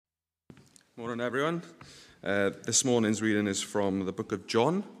Morning, everyone. This morning's reading is from the book of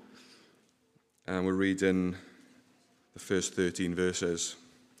John, and we're reading the first 13 verses.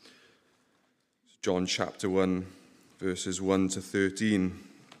 John chapter 1, verses 1 to 13.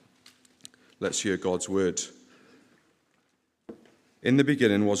 Let's hear God's word. In the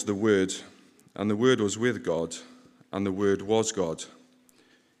beginning was the Word, and the Word was with God, and the Word was God.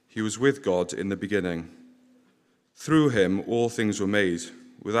 He was with God in the beginning. Through him all things were made.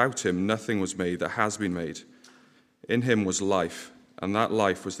 Without him nothing was made that has been made. In him was life, and that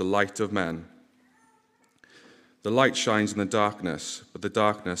life was the light of men. The light shines in the darkness, but the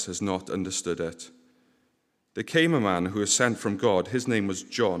darkness has not understood it. There came a man who was sent from God. His name was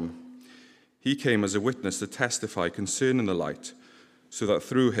John. He came as a witness to testify concerning the light, so that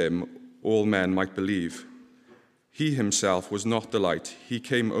through him all men might believe. He himself was not the light. He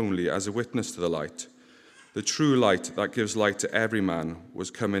came only as a witness to the light. The true light that gives light to every man was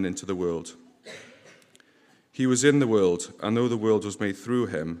coming into the world. He was in the world, and though the world was made through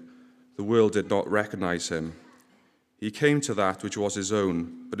him, the world did not recognize him. He came to that which was his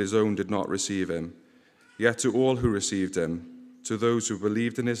own, but his own did not receive him. Yet to all who received him, to those who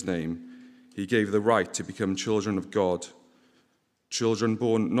believed in his name, he gave the right to become children of God, children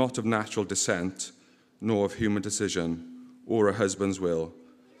born not of natural descent, nor of human decision, or a husband's will,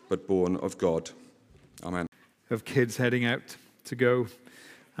 but born of God. Amen. Of kids heading out to go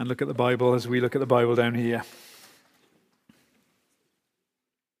and look at the Bible as we look at the Bible down here.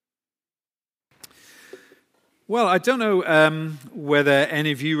 Well, I don't know whether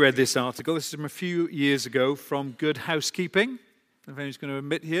any of you read this article. This is from a few years ago from Good Housekeeping. If anyone's going to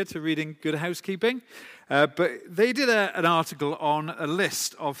admit here to reading Good Housekeeping. But they did an article on a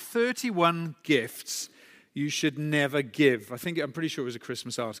list of 31 gifts you should never give. I'm pretty sure it was a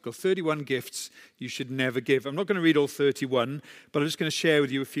Christmas article. 31 gifts you should never give. I'm not going to read all 31, but I'm just going to share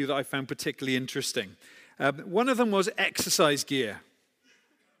with you a few that I found particularly interesting. One of them was exercise gear.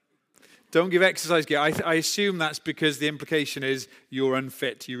 Don't give exercise gear. I assume that's because the implication is you're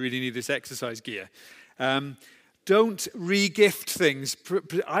unfit. You really need this exercise gear. Don't re-gift things.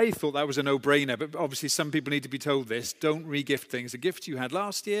 I thought that was a no-brainer, but obviously some people need to be told this. Don't re-gift things. A gift you had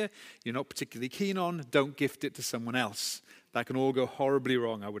last year, you're not particularly keen on, don't gift it to someone else. That can all go horribly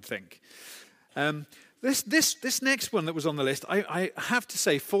wrong, I would think. This next one that was on the list, I have to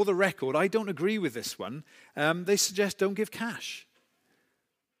say, for the record, I don't agree with this one. They suggest don't give cash.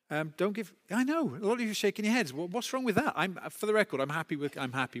 I know, a lot of you are shaking your heads. What's wrong with that? For the record, I'm happy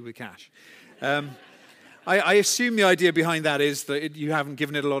with cash. I assume the idea behind that is that you haven't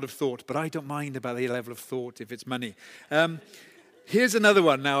given it a lot of thought, but I don't mind about the level of thought if it's money. Here's another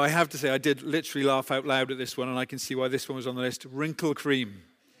one. Now, I have to say, I did literally laugh out loud at this one, and I can see why this one was on the list. Wrinkle cream.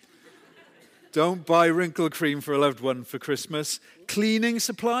 Don't buy wrinkle cream for a loved one for Christmas. Cleaning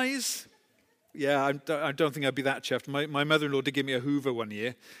supplies. Yeah, I don't think I'd be that chuffed. My mother-in-law did give me a Hoover one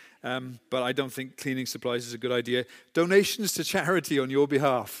year, but I don't think cleaning supplies is a good idea. Donations to charity on your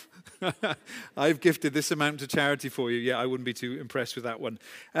behalf. I've gifted this amount to charity for you. Yeah, I wouldn't be too impressed with that one.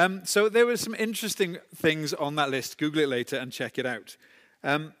 So there were some interesting things on that list. Google it later and check it out.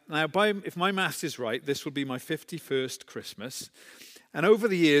 Now, if my math is right, this will be my 51st Christmas. And over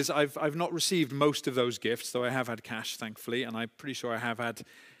the years, I've not received most of those gifts, though I have had cash, thankfully, and I'm pretty sure I have had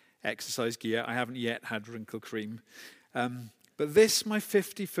exercise gear. I haven't yet had wrinkle cream. But this, my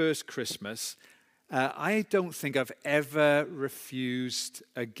 51st Christmas, I don't think I've ever refused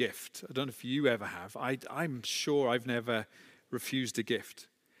a gift. I don't know if you ever have. I'm sure I've never refused a gift.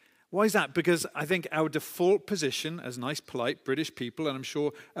 Why is that? Because I think our default position as nice, polite British people, and I'm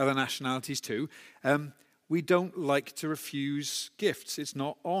sure other nationalities too, we don't like to refuse gifts. It's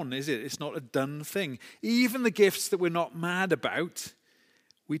not on, is it? It's not a done thing. Even the gifts that we're not mad about,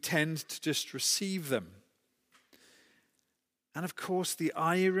 we tend to just receive them. And of course, the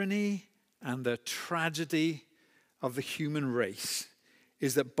irony and the tragedy of the human race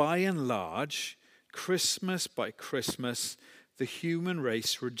is that by and large, Christmas by Christmas, the human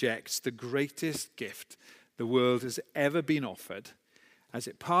race rejects the greatest gift the world has ever been offered as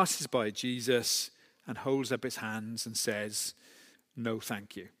it passes by Jesus and holds up its hands and says, "No,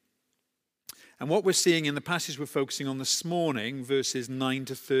 thank you." And what we're seeing in the passage we're focusing on this morning, verses 9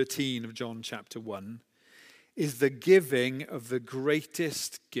 to 13 of John chapter 1, is the giving of the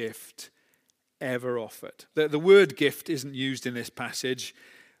greatest gift ever offered. The word gift isn't used in this passage,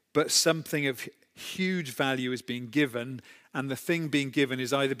 but something of huge value is being given, and the thing being given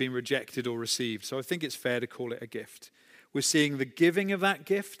is either being rejected or received. So I think it's fair to call it a gift. We're seeing the giving of that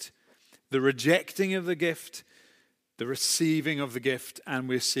gift, the rejecting of the gift, the receiving of the gift, and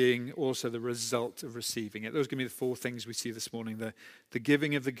we're seeing also the result of receiving it. Those are going to be the four things we see this morning. The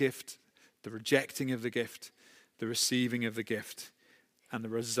giving of the gift, the rejecting of the gift, the receiving of the gift, and the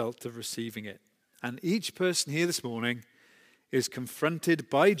result of receiving it. And each person here this morning is confronted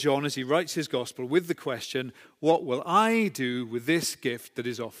by John as he writes his gospel with the question, what will I do with this gift that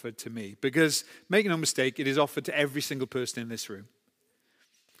is offered to me? Because, make no mistake, it is offered to every single person in this room.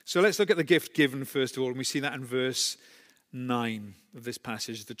 So let's look at the gift given first of all, and we see that in verse 9 of this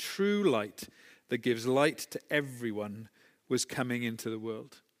passage. The true light that gives light to everyone was coming into the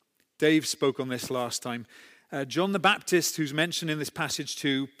world. Dave spoke on this last time. John the Baptist, who's mentioned in this passage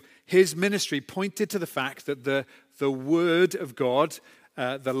too, his ministry pointed to the fact that the Word of God,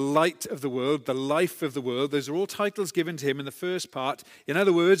 the light of the world, the life of the world, those are all titles given to him in the first part. In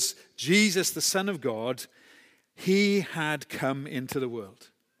other words, Jesus, the Son of God, he had come into the world.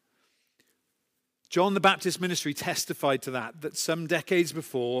 John the Baptist's ministry testified to that some decades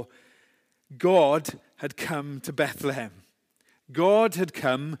before, God had come to Bethlehem. God had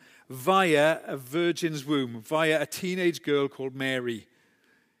come via a virgin's womb, via a teenage girl called Mary.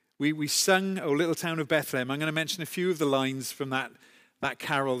 We sung O Little Town of Bethlehem. I'm going to mention a few of the lines from that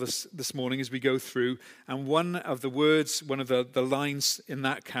carol this morning as we go through. And one of the words, one of the lines in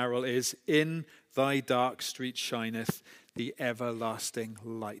that carol is, in thy dark street shineth the everlasting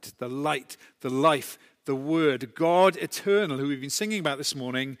light. The light, the life, the Word, God eternal, who we've been singing about this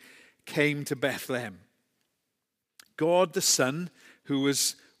morning, came to Bethlehem. God the Son, who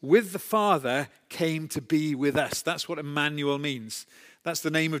was with the Father, came to be with us. That's what Emmanuel means. That's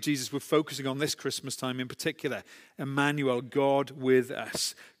the name of Jesus we're focusing on this Christmas time in particular. Emmanuel, God with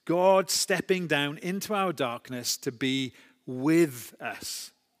us. God stepping down into our darkness to be with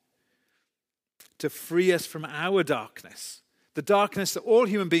us. To free us from our darkness. The darkness that all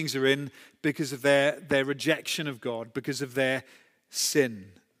human beings are in because of their rejection of God, because of their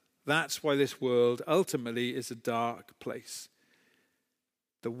sin. That's why this world ultimately is a dark place.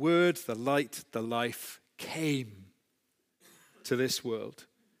 The Word, the light, the life came to this world.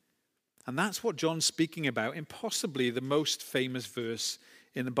 And that's what John's speaking about in possibly the most famous verse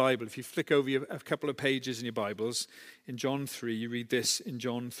in the Bible. If you flick over a couple of pages in your Bibles, in John 3, you read this in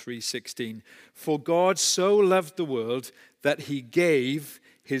John 3:16. For God so loved the world that he gave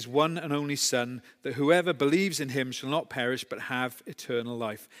his one and only Son, that whoever believes in him shall not perish but have eternal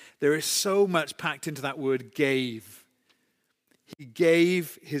life. There is so much packed into that word gave. He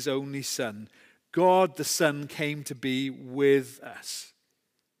gave his only Son. God the Son came to be with us.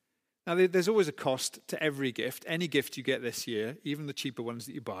 Now, there's always a cost to every gift. Any gift you get this year, even the cheaper ones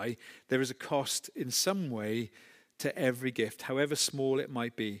that you buy, there is a cost in some way to every gift, however small it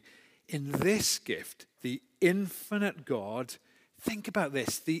might be. In this gift, the infinite God, think about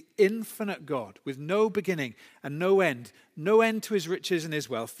this, the infinite God with no beginning and no end to his riches and his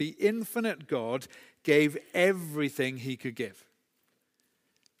wealth, the infinite God gave everything he could give.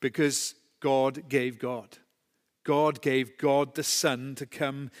 Because God gave God. God gave God the Son to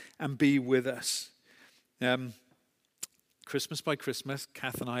come and be with us. Christmas by Christmas,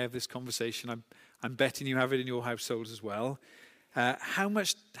 Kath and I have this conversation. I'm betting you have it in your households as well. How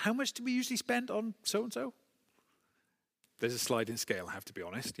much do we usually spend on so-and-so? There's a sliding scale, I have to be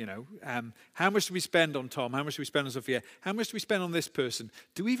honest, How much do we spend on Tom? How much do we spend on Sophia? How much do we spend on this person?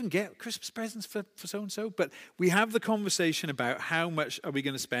 Do we even get Christmas presents for so-and-so? But we have the conversation about how much are we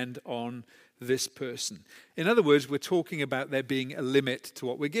going to spend on this person. In other words, we're talking about there being a limit to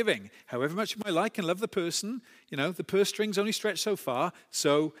what we're giving. However much you might like and love the person, the purse strings only stretch so far,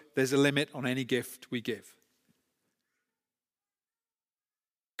 so there's a limit on any gift we give.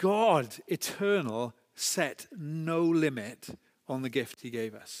 God, eternal, set no limit on the gift he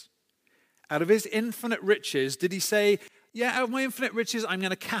gave us. Out of his infinite riches, did he say, out of my infinite riches, I'm going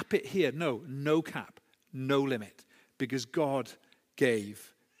to cap it here? No cap, no limit. Because God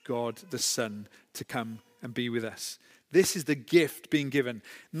gave God the Son to come and be with us. This is the gift being given.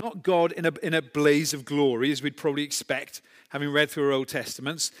 Not God in a blaze of glory, as we'd probably expect, having read through our Old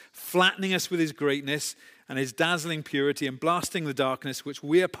Testaments, flattening us with his greatness and his dazzling purity and blasting the darkness which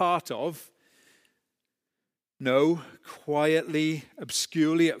we are part of. No, quietly,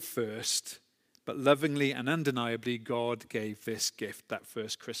 obscurely at first, but lovingly and undeniably, God gave this gift that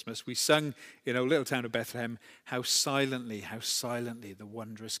first Christmas. We sung in O Little Town of Bethlehem, how silently the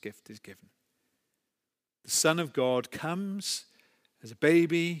wondrous gift is given. The Son of God comes as a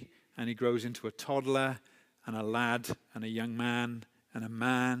baby, and he grows into a toddler and a lad and a young man,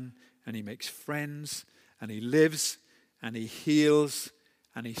 and he makes friends, and he lives, and he heals,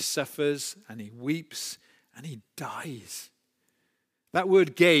 and he suffers, and he weeps, and he dies. That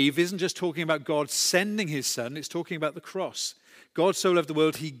word gave isn't just talking about God sending his Son, it's talking about the cross. God so loved the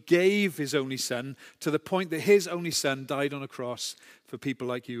world, he gave his only son to the point that his only son died on a cross for people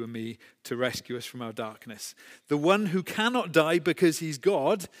like you and me to rescue us from our darkness. The one who cannot die because he's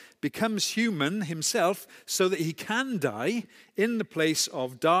God becomes human himself so that he can die in the place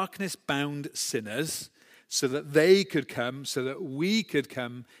of darkness-bound sinners so that they could come, so that we could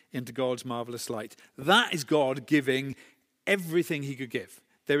come into God's marvelous light. That is God giving everything he could give.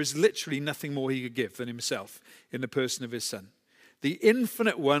 There is literally nothing more he could give than himself in the person of his son. The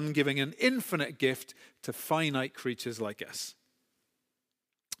infinite one giving an infinite gift to finite creatures like us.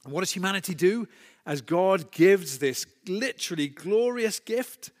 And what does humanity do as God gives this literally glorious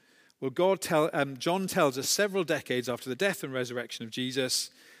gift? Well, John tells us several decades after the death and resurrection of Jesus,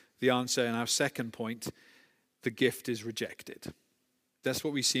 the answer in our second point, the gift is rejected. That's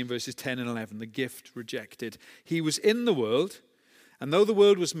what we see in verses 10 and 11, the gift rejected. He was in the world, and though the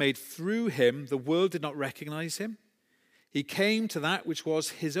world was made through him, the world did not recognize him. He came to that which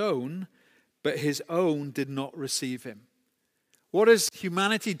was his own, but his own did not receive him. What does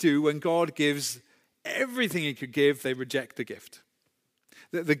humanity do when God gives everything he could give? They reject the gift.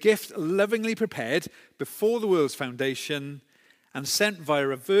 The gift lovingly prepared before the world's foundation and sent via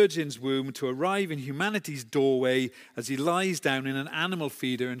a virgin's womb to arrive in humanity's doorway as he lies down in an animal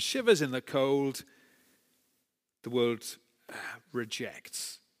feeder and shivers in the cold. The world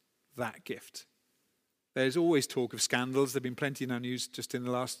rejects that gift. There's always talk of scandals. There have been plenty in our news just in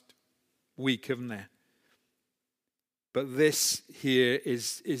the last week, haven't there? But this here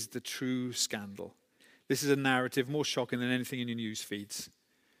is the true scandal. This is a narrative more shocking than anything in your news feeds.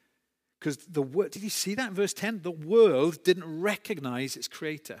 Because did you see that in verse 10? The world didn't recognize its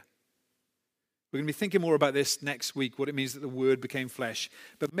creator. We're going to be thinking more about this next week, what it means that the Word became flesh.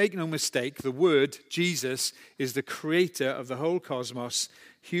 But make no mistake, the Word, Jesus, is the creator of the whole cosmos,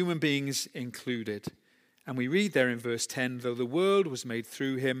 human beings included. And we read there in verse 10, though the world was made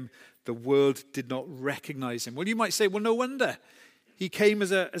through him, the world did not recognize him. Well, you might say, well, no wonder. He came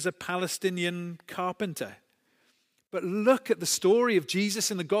as a Palestinian carpenter. But look at the story of Jesus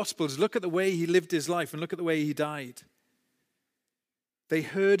in the Gospels. Look at the way he lived his life and look at the way he died. They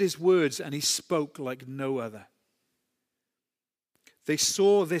heard his words and he spoke like no other. They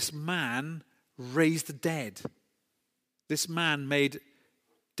saw this man raise the dead. This man made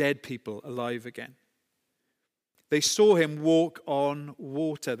dead people alive again. They saw him walk on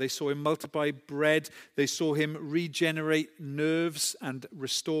water. They saw him multiply bread. They saw him regenerate nerves and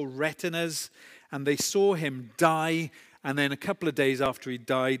restore retinas. And they saw him die. And then a couple of days after he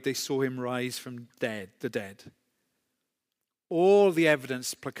died, they saw him rise from the dead. All the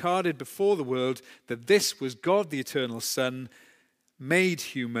evidence placarded before the world that this was God, the eternal Son, made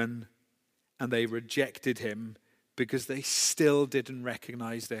human, and they rejected him because they still didn't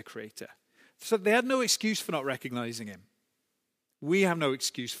recognize their Creator. So they had no excuse for not recognizing him. We have no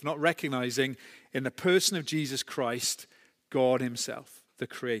excuse for not recognizing in the person of Jesus Christ, God himself, the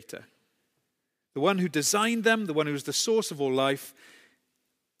Creator. The one who designed them, the one who is the source of all life,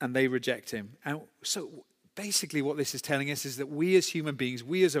 and they reject him. And so basically what this is telling us is that we as human beings,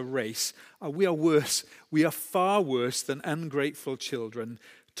 we as a race, we are worse. We are far worse than ungrateful children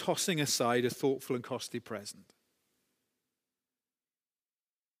tossing aside a thoughtful and costly present.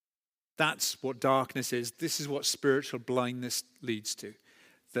 That's what darkness is. This is what spiritual blindness leads to.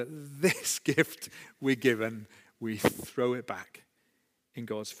 That this gift we're given, we throw it back in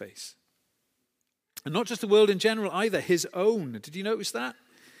God's face. And not just the world in general either, his own. Did you notice that?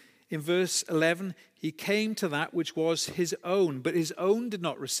 In verse 11, he came to that which was his own, but his own did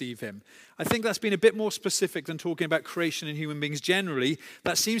not receive him. I think that's been a bit more specific than talking about creation and human beings generally.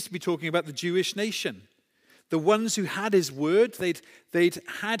 That seems to be talking about the Jewish nation. The ones who had his word, they'd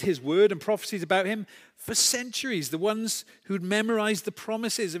had his word and prophecies about him for centuries. The ones who'd memorized the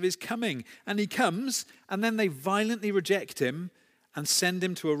promises of his coming. And he comes, and then they violently reject him and send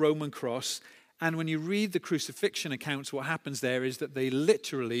him to a Roman cross. And when you read the crucifixion accounts, what happens there is that they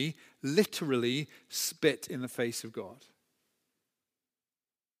literally spit in the face of God.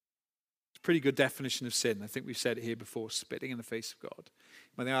 It's a pretty good definition of sin. I think we've said it here before, spitting in the face of God.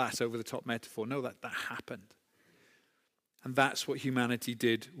 Well, that's over the top metaphor. No, that happened. And that's what humanity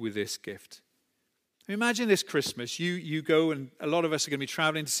did with this gift. Imagine this Christmas. You go, and a lot of us are going to be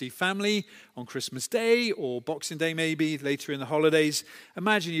traveling to see family on Christmas Day or Boxing Day maybe, later in the holidays.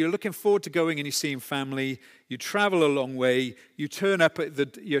 Imagine you're looking forward to going and you're seeing family. You travel a long way. You turn up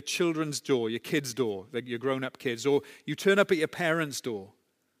at your children's door, your kids' door, your grown-up kids, or you turn up at your parents' door.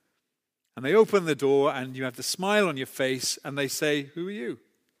 And they open the door and you have the smile on your face and they say, "Who are you?"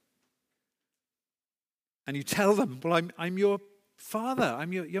 And you tell them, "Well, I'm your father,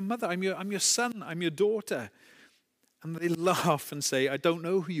 I'm your mother, I'm your son, I'm your daughter." And they laugh and say, I don't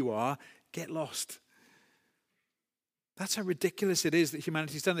know who you are, get lost. That's how ridiculous it is that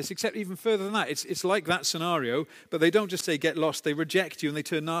humanity's done this, except even further than that. It's like that scenario, but they don't just say get lost, they reject you and they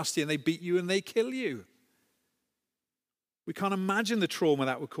turn nasty and they beat you and they kill you. We can't imagine the trauma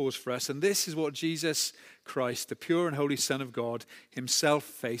that would cause for us, and this is what Jesus Christ, the pure and holy Son of God, himself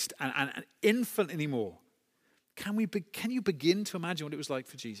faced, and infinitely more. Can you begin to imagine what it was like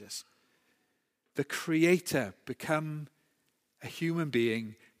for Jesus? The Creator become a human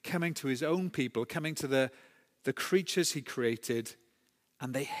being, coming to his own people, coming to the creatures he created,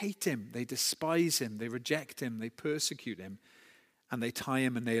 and they hate him, they despise him, they reject him, they persecute him, and they tie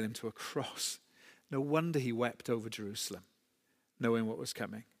him and nail him to a cross. No wonder he wept over Jerusalem, knowing what was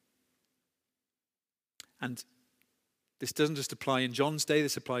coming. And this doesn't just apply in John's day,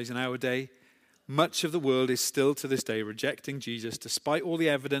 this applies in our day. Much of the world is still to this day rejecting Jesus, despite all the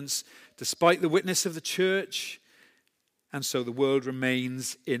evidence, despite the witness of the church. And so the world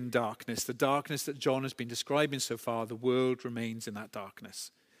remains in darkness. The darkness that John has been describing so far, the world remains in that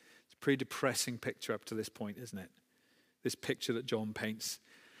darkness. It's a pretty depressing picture up to this point, isn't it? This picture that John paints.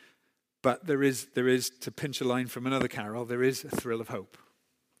 But there is, to pinch a line from another carol, there is a thrill of hope.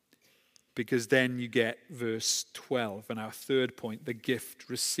 Because then you get verse 12, and our third point, the gift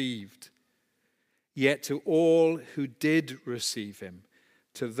received. Yet to all who did receive him,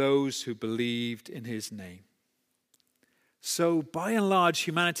 to those who believed in his name. So by and large,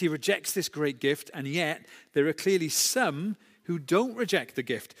 humanity rejects this great gift, and yet there are clearly some who don't reject the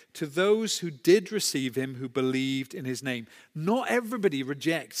gift, to those who did receive him, who believed in his name. Not everybody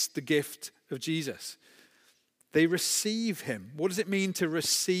rejects the gift of Jesus. They receive him. What does it mean to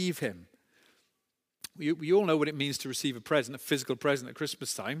receive him? We all know what it means to receive a present, a physical present at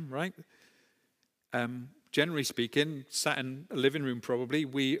Christmas time, right? Generally speaking, sat in a living room probably,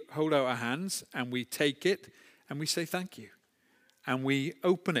 we hold out our hands and we take it and we say thank you. And we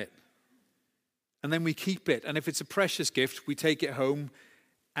open it. And then we keep it. And if it's a precious gift, we take it home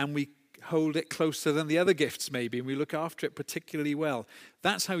and we hold it closer than the other gifts maybe, and we look after it particularly well.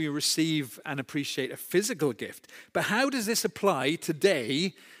 That's how you receive and appreciate a physical gift. But how does this apply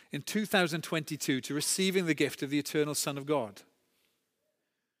today in 2022 to receiving the gift of the eternal Son of God?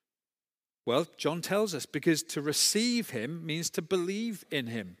 Well, John tells us, because to receive him means to believe in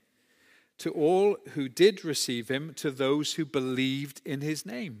him. To all who did receive him, to those who believed in his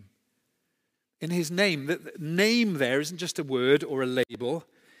name. In his name. The name there isn't just a word or a label.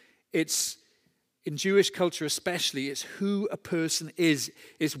 It's, in Jewish culture especially, it's who a person is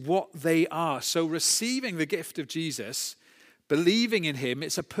what they are. So receiving the gift of Jesus, believing in him,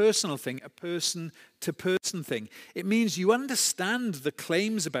 it's a personal thing, a person-to-person thing. It means you understand the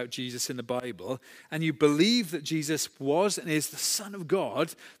claims about Jesus in the Bible, and you believe that Jesus was and is the Son of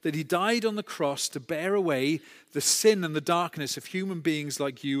God, that he died on the cross to bear away the sin and the darkness of human beings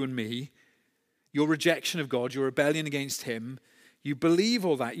like you and me, your rejection of God, your rebellion against him. You believe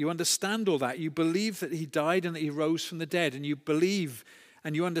all that. You understand all that. You believe that he died and that he rose from the dead, and you believe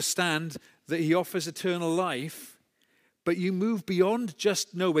and you understand that he offers eternal life. But you move beyond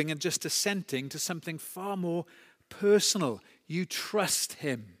just knowing and just assenting to something far more personal. You trust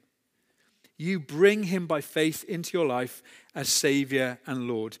him. You bring him by faith into your life as Savior and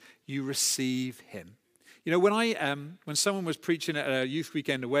Lord. You receive him. You know, when someone was preaching at a youth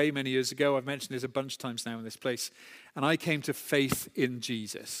weekend away many years ago, I've mentioned this a bunch of times now in this place, and I came to faith in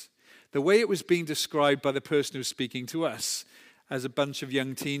Jesus. The way it was being described by the person who was speaking to us as a bunch of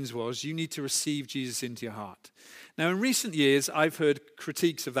young teens was, you need to receive Jesus into your heart. Now, in recent years, I've heard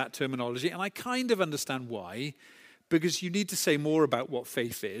critiques of that terminology, and I kind of understand why, because you need to say more about what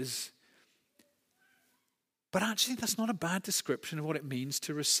faith is. But actually, that's not a bad description of what it means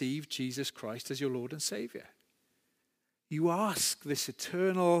to receive Jesus Christ as your Lord and Savior. You ask this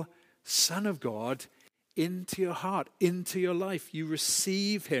eternal Son of God into your heart, into your life. You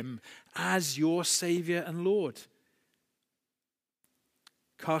receive him as your Savior and Lord.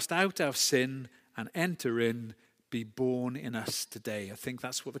 Cast out our sin and enter in, be born in us today. I think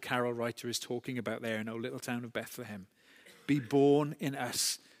that's what the carol writer is talking about there in O Little Town of Bethlehem. Be born in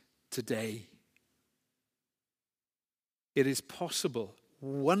us today. It is possible,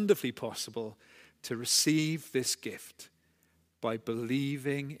 wonderfully possible, to receive this gift by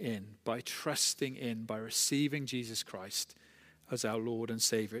believing in, by trusting in, by receiving Jesus Christ as our Lord and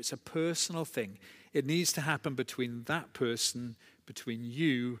Savior. It's a personal thing. It needs to happen between that person, between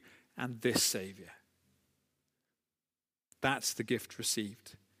you and this Savior. That's the gift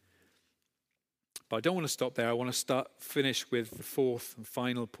received. But I don't want to stop there. I want to finish with the fourth and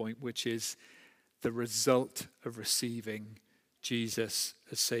final point, which is the result of receiving Jesus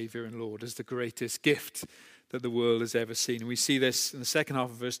as Savior and Lord, as the greatest gift that the world has ever seen. And we see this in the second half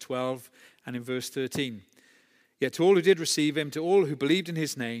of verse 12 and in verse 13. Yet to all who did receive him, to all who believed in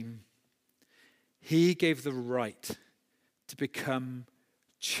his name, he gave the right to become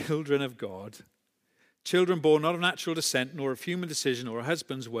children of God. Children born not of natural descent, nor of human decision, or a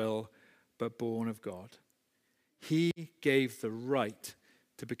husband's will, but born of God. He gave the right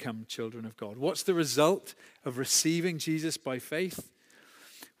to become children of God. What's the result of receiving Jesus by faith?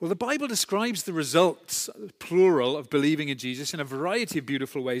 Well, the Bible describes the results, plural, of believing in Jesus in a variety of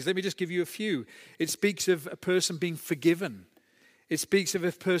beautiful ways. Let me just give you a few. It speaks of a person being forgiven. It speaks of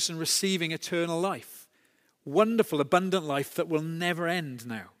a person receiving eternal life. Wonderful, abundant life that will never end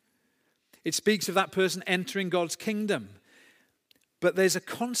now. It speaks of that person entering God's kingdom. But there's a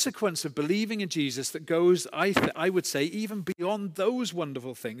consequence of believing in Jesus that goes, I would say, even beyond those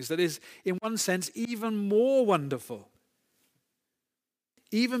wonderful things. That is, in one sense, even more wonderful.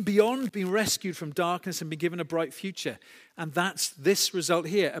 Even beyond being rescued from darkness and being given a bright future. And that's this result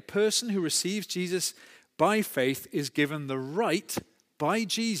here. A person who receives Jesus by faith is given the right by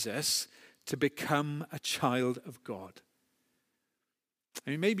Jesus to become a child of God.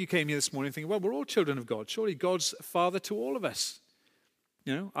 I mean, maybe you came here this morning thinking, well, we're all children of God. Surely God's a father to all of us.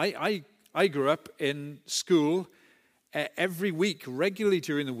 You know, I grew up in school every week, regularly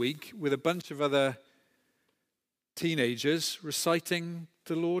during the week, with a bunch of other teenagers reciting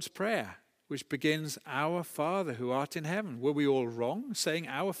the Lord's Prayer, which begins, Our Father who art in heaven. Were we all wrong saying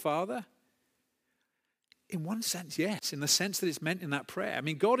Our Father? In one sense, yes, in the sense that it's meant in that prayer. I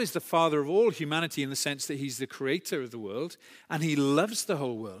mean, God is the father of all humanity in the sense that he's the creator of the world and he loves the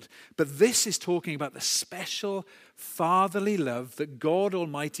whole world. But this is talking about the special fatherly love that God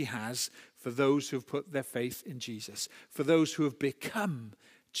Almighty has for those who have put their faith in Jesus, for those who have become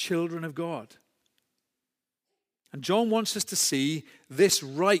children of God. And John wants us to see this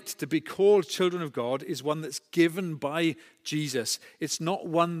right to be called children of God is one that's given by Jesus. It's not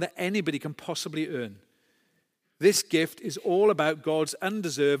one that anybody can possibly earn. This gift is all about God's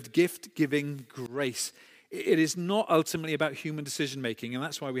undeserved gift-giving grace. It is not ultimately about human decision-making, and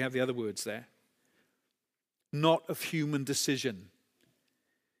that's why we have the other words there. Not of human decision.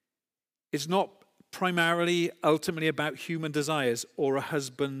 It's not primarily, ultimately about human desires or a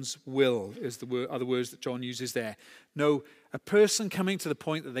husband's will, are the words that John uses there. No, a person coming to the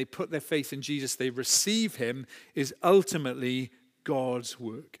point that they put their faith in Jesus, they receive him, is ultimately God's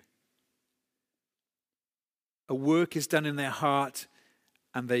work. A work is done in their heart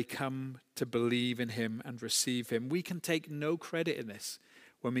and they come to believe in him and receive him. We can take no credit in this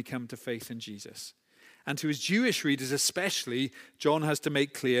when we come to faith in Jesus. And to his Jewish readers especially, John has to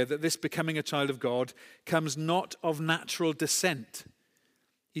make clear that this becoming a child of God comes not of natural descent.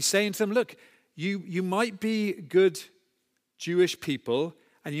 He's saying to them, look, you might be good Jewish people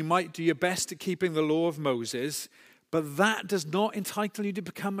and you might do your best at keeping the law of Moses, but that does not entitle you to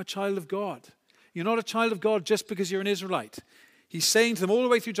become a child of God. You're not a child of God just because you're an Israelite. He's saying to them all the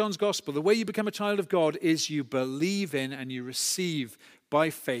way through John's gospel, the way you become a child of God is you believe in and you receive by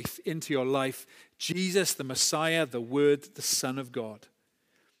faith into your life Jesus, the Messiah, the Word, the Son of God.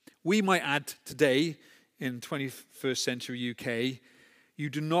 We might add today, in 21st century UK, you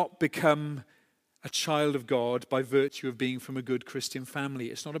do not become a child of God by virtue of being from a good Christian family.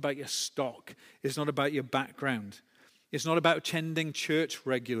 It's not about your stock. It's not about your background. It's not about attending church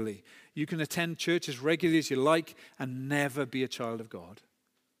regularly. You can attend church as regularly as you like and never be a child of God.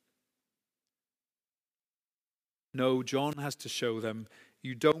 No, John has to show them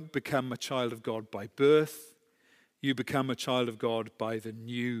you don't become a child of God by birth. You become a child of God by the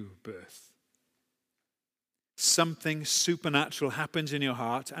new birth. Something supernatural happens in your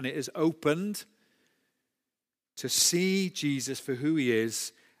heart and it is opened to see Jesus for who he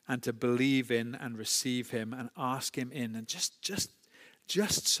is and to believe in and receive him and ask him in and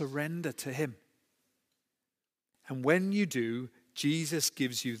just surrender to him. And when you do, Jesus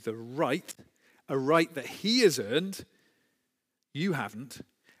gives you the right, a right that he has earned, you haven't,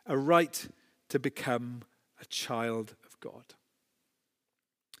 a right to become a child of God.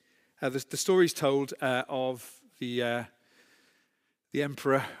 The story's told of the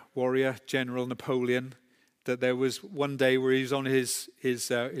emperor, warrior, general Napoleon, that there was one day where he was on his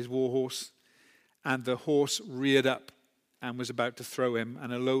war horse and the horse reared up and was about to throw him,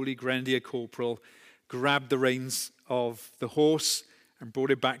 and a lowly grenadier corporal grabbed the reins of the horse and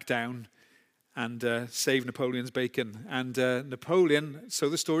brought it back down and saved Napoleon's bacon. And Napoleon, so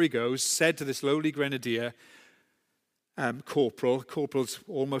the story goes, said to this lowly grenadier corporal's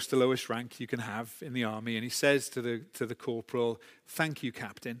almost the lowest rank you can have in the army, and he says to the corporal, "Thank you,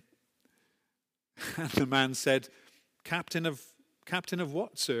 Captain." And the man said, Captain of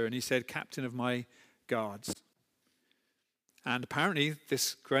what, sir?" And he said, "Captain of my guards. And apparently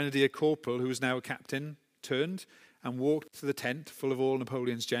this grenadier corporal, who was now a captain, turned and walked to the tent full of all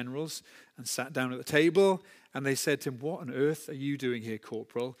Napoleon's generals and sat down at the table. And they said to him, "What on earth are you doing here,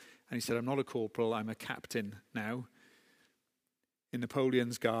 corporal?" And he said, "I'm not a corporal, I'm a captain now in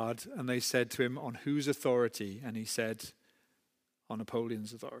Napoleon's guard." And they said to him, "On whose authority?" And he said, "On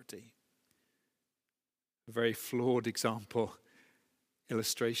Napoleon's authority." A very flawed example,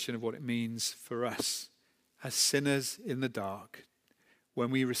 illustration of what it means for us as sinners in the dark. When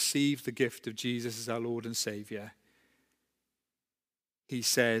we receive the gift of Jesus as our Lord and Savior, he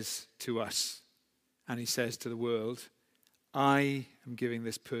says to us, and he says to the world, "I am giving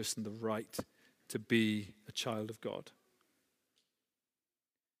this person the right to be a child of God."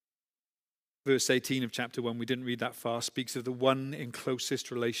 Verse 18 of chapter 1, we didn't read that far, speaks of the one in closest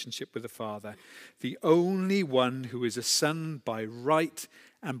relationship with the Father, the only one who is a son by right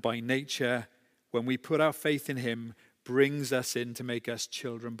and by nature. When we put our faith in him, brings us in to make us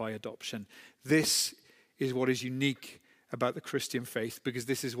children by adoption. This is what is unique about the Christian faith, because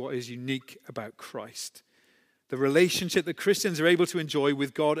this is what is unique about Christ. The relationship that Christians are able to enjoy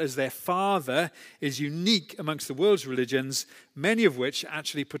with God as their Father is unique amongst the world's religions, many of which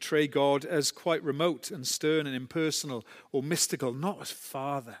actually portray God as quite remote and stern and impersonal or mystical, not as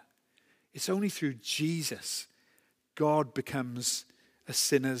Father. It's only through Jesus God becomes a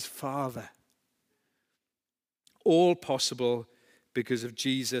sinner's Father. All possible because of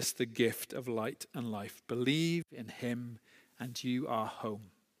Jesus, the gift of light and life. Believe in him and you are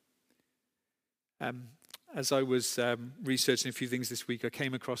home. As I was researching a few things this week, I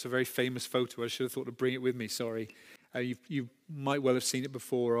came across a very famous photo. I should have thought to bring it with me, sorry. You might well have seen it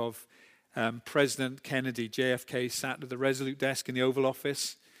before, of President Kennedy, JFK, sat at the Resolute desk in the Oval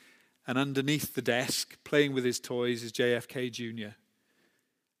Office, and underneath the desk, playing with his toys, is JFK Jr.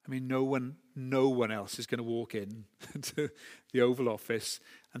 I mean, no one else is going to walk in to the Oval Office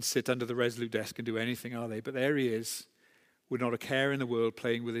and sit under the Resolute desk and do anything, are they? But there he is, with not a care in the world,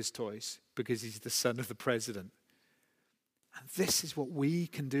 playing with his toys, because he's the son of the president. And this is what we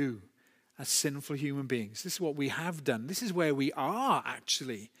can do as sinful human beings. This is what we have done. This is where we are,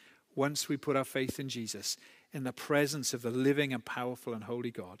 actually, once we put our faith in Jesus, in the presence of the living and powerful and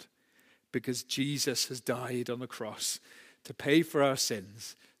holy God, because Jesus has died on the cross to pay for our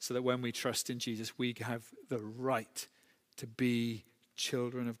sins, so that when we trust in Jesus, we have the right to be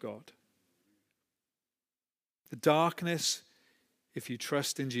children of God. The darkness, if you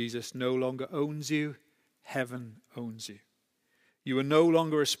trust in Jesus, no longer owns you. Heaven owns you. You are no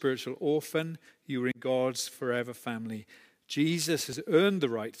longer a spiritual orphan. You are in God's forever family. Jesus has earned the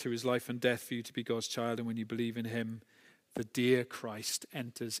right through his life and death for you to be God's child. And when you believe in him, the dear Christ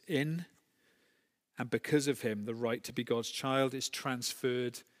enters in. And because of him, the right to be God's child is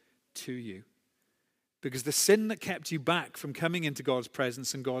transferred to you. Because the sin that kept you back from coming into God's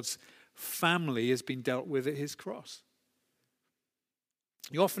presence and God's family has been dealt with at his cross.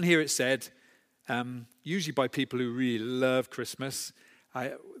 You often hear it said, usually by people who really love Christmas,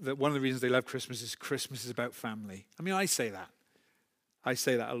 that one of the reasons they love Christmas is about family. I mean, I say that. I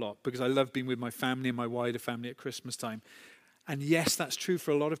say that a lot because I love being with my family and my wider family at Christmas time. And yes, that's true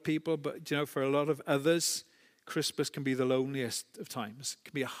for a lot of people, but for a lot of others, Christmas can be the loneliest of times. It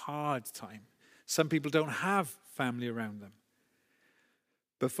can be a hard time. Some people don't have family around them.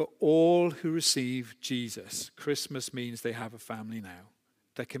 But for all who receive Jesus, Christmas means they have a family now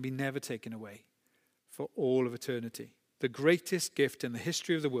that can be never taken away for all of eternity. The greatest gift in the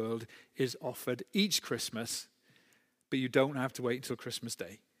history of the world is offered each Christmas, but you don't have to wait until Christmas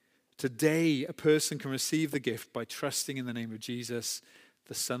Day. Today, a person can receive the gift by trusting in the name of Jesus,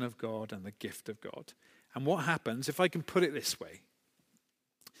 the Son of God and the gift of God. And what happens, if I can put it this way,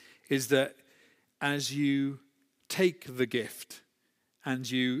 is that as you take the gift and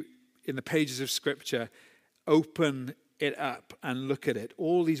you, in the pages of Scripture, open it up and look at it,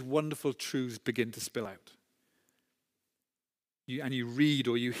 all these wonderful truths begin to spill out. You read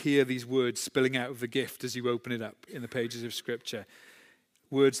or you hear these words spilling out of the gift as you open it up in the pages of Scripture.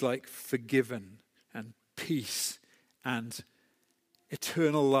 Words like forgiven and peace and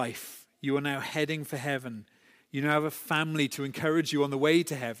eternal life. You are now heading for heaven. You now have a family to encourage you on the way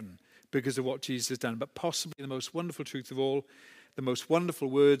to heaven because of what Jesus has done. But possibly the most wonderful truth of all, the most wonderful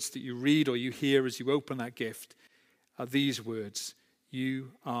words that you read or you hear as you open that gift are these words: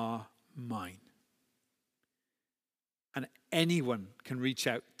 you are mine. And anyone can reach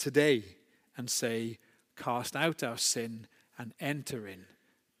out today and say, cast out our sin and enter in,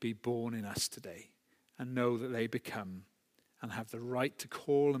 be born in us today, and know that they become and have the right to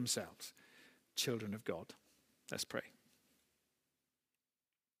call themselves children of God. Let's pray.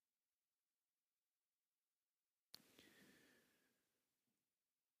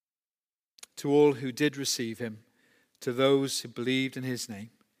 To all who did receive him, to those who believed in his name,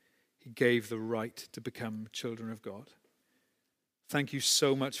 he gave the right to become children of God. Thank you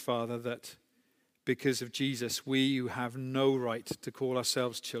so much, Father, that because of Jesus, we who have no right to call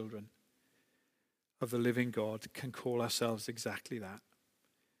ourselves children of the living God can call ourselves exactly that.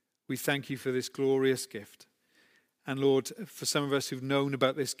 We thank you for this glorious gift. And Lord, for some of us who've known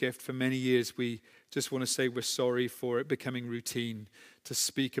about this gift for many years, we just want to say we're sorry for it becoming routine to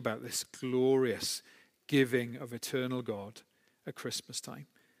speak about this glorious giving of eternal God at Christmas time.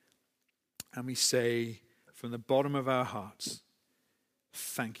 And we say from the bottom of our hearts,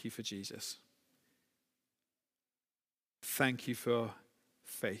 thank you for Jesus. Thank you for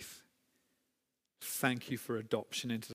faith. Thank you for adoption into